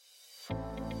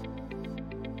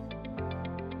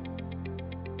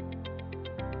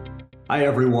Hi,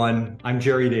 everyone. I'm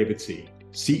Jerry Davidsey,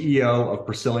 CEO of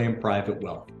Persilium Private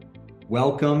Wealth.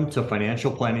 Welcome to Financial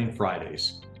Planning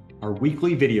Fridays, our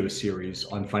weekly video series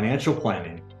on financial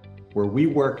planning, where we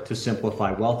work to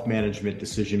simplify wealth management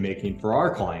decision-making for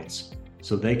our clients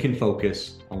so they can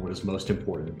focus on what is most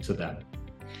important to them.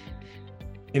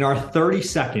 In our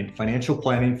 32nd Financial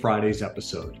Planning Fridays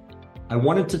episode, I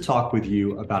wanted to talk with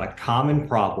you about a common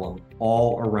problem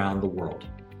all around the world.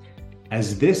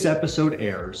 As this episode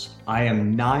airs, I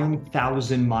am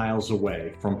 9,000 miles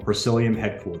away from Persilium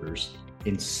headquarters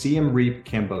in Siem Reap,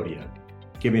 Cambodia,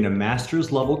 giving a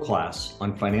master's level class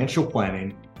on financial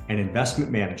planning and investment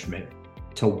management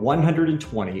to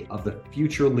 120 of the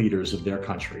future leaders of their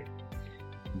country.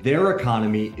 Their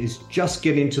economy is just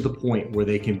getting to the point where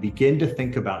they can begin to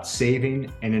think about saving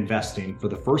and investing for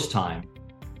the first time,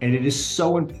 and it is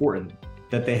so important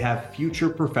that they have future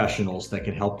professionals that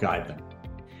can help guide them.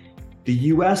 The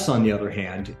US, on the other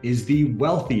hand, is the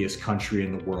wealthiest country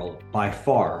in the world by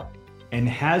far and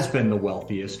has been the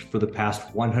wealthiest for the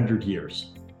past 100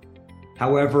 years.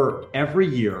 However, every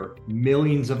year,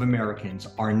 millions of Americans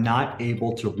are not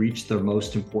able to reach their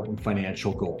most important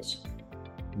financial goals.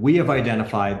 We have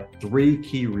identified 3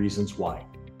 key reasons why.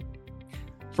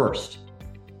 First,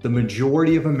 the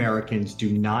majority of Americans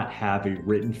do not have a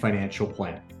written financial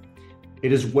plan.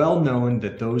 It is well known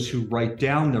that those who write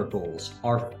down their goals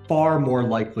are far more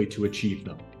likely to achieve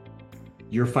them.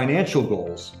 Your financial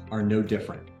goals are no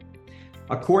different.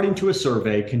 According to a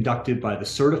survey conducted by the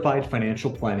Certified Financial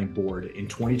Planning Board in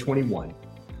 2021,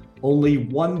 only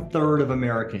 1/3 of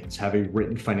Americans have a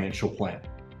written financial plan.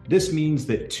 This means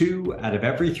that 2 out of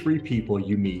every 3 people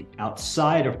you meet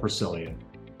outside of Persilium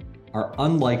are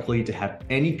unlikely to have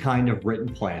any kind of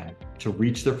written plan to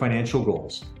reach their financial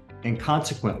goals, and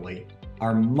consequently,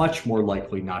 are much more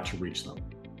likely not to reach them.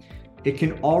 It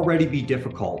can already be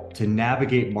difficult to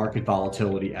navigate market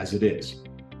volatility as it is.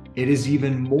 It is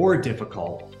even more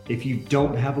difficult if you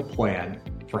don't have a plan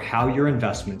for how your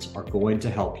investments are going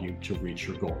to help you to reach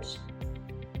your goals.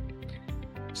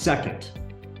 Second,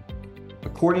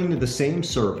 according to the same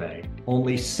survey,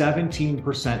 only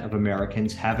 17% of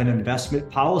Americans have an investment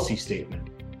policy statement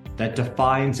that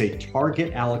defines a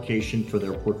target allocation for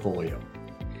their portfolio.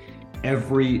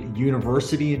 Every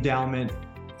university endowment,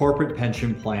 corporate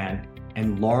pension plan,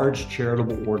 and large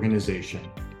charitable organization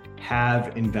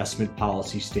have investment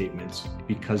policy statements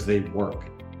because they work.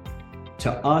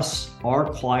 To us, our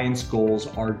clients' goals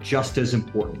are just as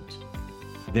important.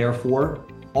 Therefore,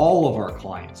 all of our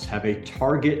clients have a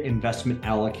target investment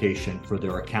allocation for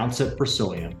their accounts at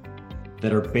Persilium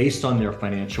that are based on their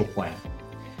financial plan.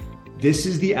 This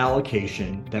is the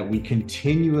allocation that we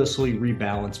continuously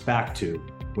rebalance back to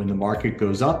when the market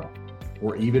goes up,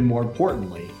 or even more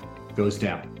importantly, goes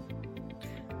down.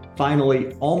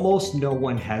 Finally, almost no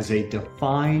one has a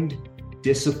defined,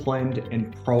 disciplined,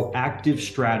 and proactive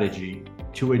strategy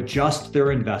to adjust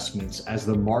their investments as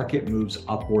the market moves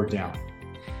up or down.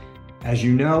 As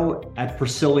you know, at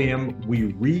Persilium,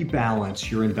 we rebalance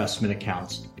your investment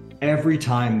accounts every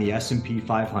time the S&P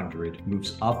 500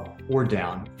 moves up or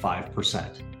down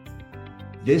 5%.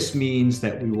 This means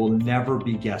that we will never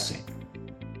be guessing.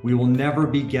 We will never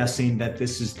be guessing that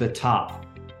this is the top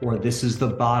or this is the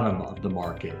bottom of the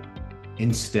market.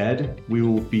 Instead, we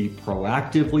will be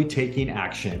proactively taking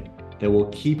action that will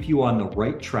keep you on the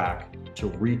right track to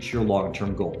reach your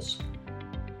long-term goals.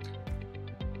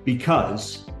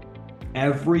 Because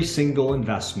every single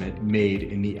investment made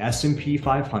in the S&P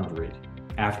 500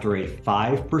 after a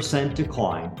 5%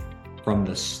 decline from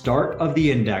the start of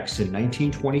the index in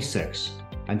 1926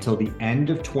 until the end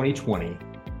of 2020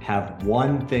 have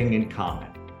one thing in common.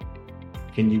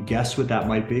 Can you guess what that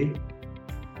might be?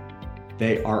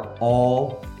 They are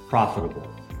all profitable.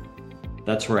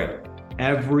 That's right.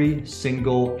 Every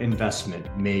single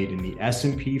investment made in the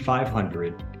S&P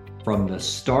 500 from the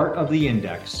start of the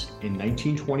index in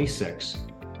 1926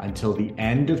 until the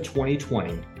end of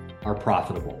 2020 are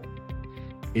profitable.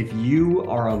 If you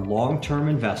are a long-term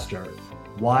investor,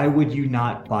 why would you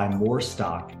not buy more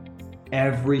stock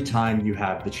every time you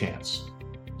have the chance?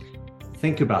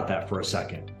 Think about that for a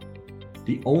second.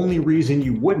 The only reason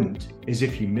you wouldn't is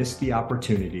if you missed the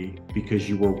opportunity because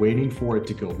you were waiting for it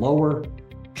to go lower,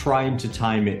 trying to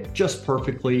time it just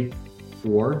perfectly,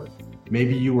 or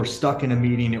maybe you were stuck in a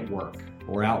meeting at work,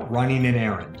 or out running an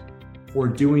errand, or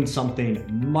doing something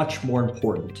much more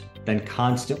important than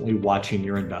constantly watching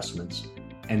your investments,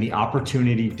 and the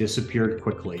opportunity disappeared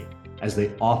quickly, as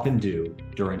they often do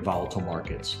during volatile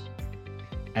markets.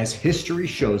 As history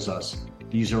shows us,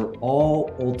 these are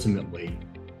all ultimately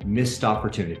missed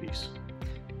opportunities.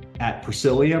 At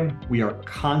Persilium, we are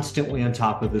constantly on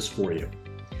top of this for you.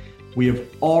 We have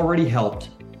already helped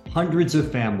hundreds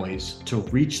of families to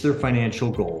reach their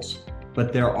financial goals,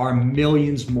 but there are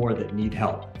millions more that need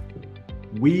help.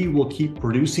 We will keep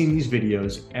producing these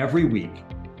videos every week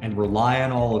and rely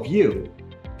on all of you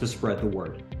to spread the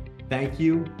word. Thank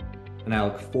you, and I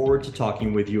look forward to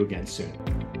talking with you again soon.